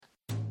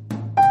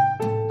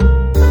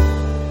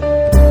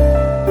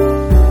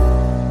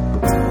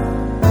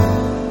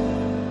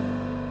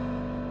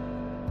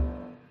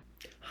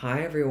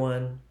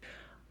everyone.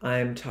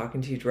 I'm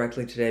talking to you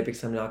directly today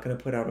because I'm not going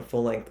to put out a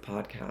full-length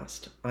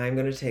podcast. I'm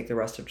going to take the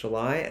rest of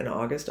July and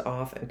August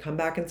off and come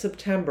back in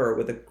September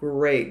with a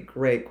great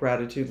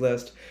gratitude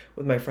list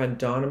with my friend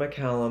Donna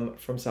McCallum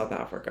from South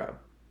Africa.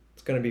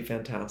 It's going to be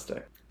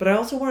fantastic. But I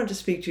also wanted to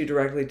speak to you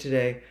directly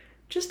today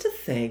just to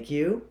thank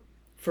you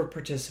for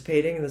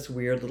participating in this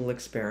weird little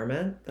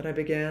experiment that I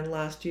began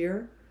last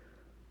year.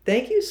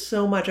 Thank you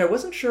so much. I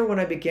wasn't sure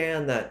when I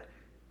began that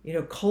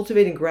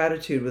cultivating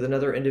gratitude with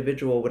another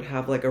individual would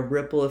have like a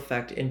ripple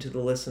effect into the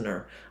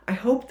listener. I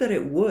hope that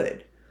it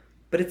would,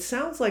 but it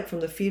sounds like from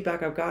the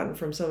feedback I've gotten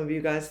from some of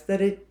you guys that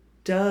it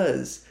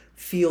does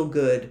feel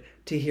good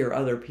to hear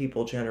other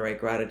people generate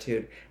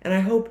gratitude. And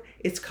I hope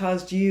it's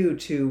caused you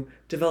to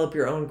develop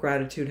your own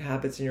gratitude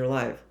habits in your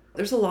life.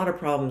 There's a lot of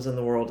problems in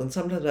the world, and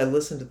sometimes I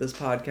listen to this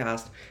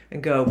podcast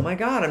and go, my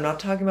God, I'm not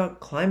talking about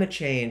climate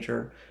change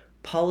or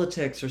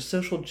politics or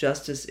social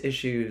justice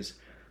issues.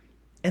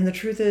 And the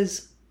truth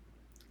is,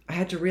 I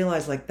had to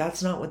realize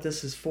that's not what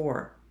this is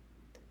for.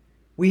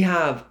 We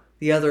have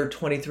the other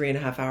 23 and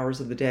a half hours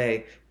of the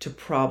day to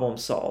problem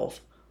solve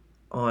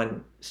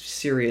on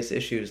serious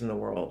issues in the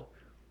world.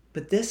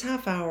 But this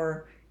half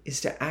hour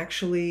is to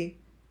actually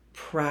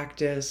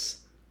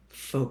practice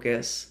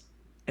focus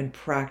and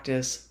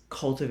practice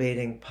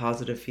cultivating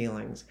positive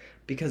feelings,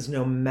 because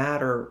no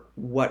matter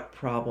what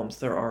problems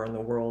there are in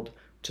the world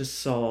to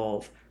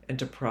solve and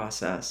to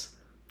process,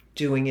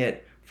 doing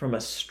it from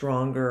a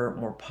stronger,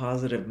 more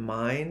positive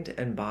mind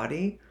and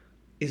body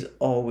is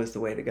always the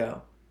way to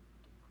go.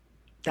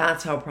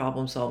 That's how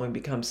problem solving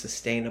becomes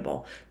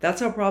sustainable.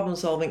 That's how problem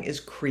solving is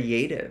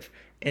creative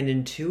and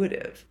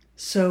intuitive.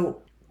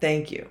 So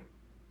thank you.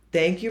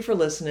 Thank you for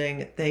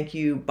listening. Thank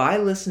you. By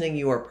listening,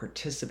 you are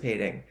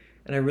participating,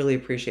 and I really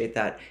appreciate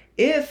that.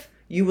 If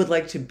you would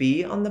like to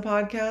be on the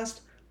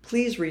podcast,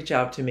 please reach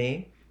out to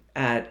me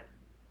at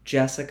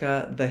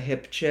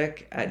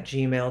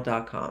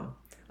jessicathehipchick@gmail.com.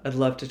 I'd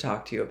love to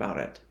talk to you about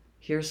it.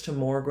 Here's to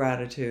more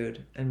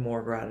gratitude and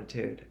more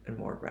gratitude and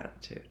more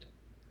gratitude.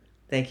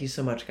 Thank you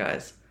so much,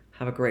 guys.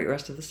 Have a great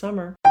rest of the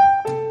summer.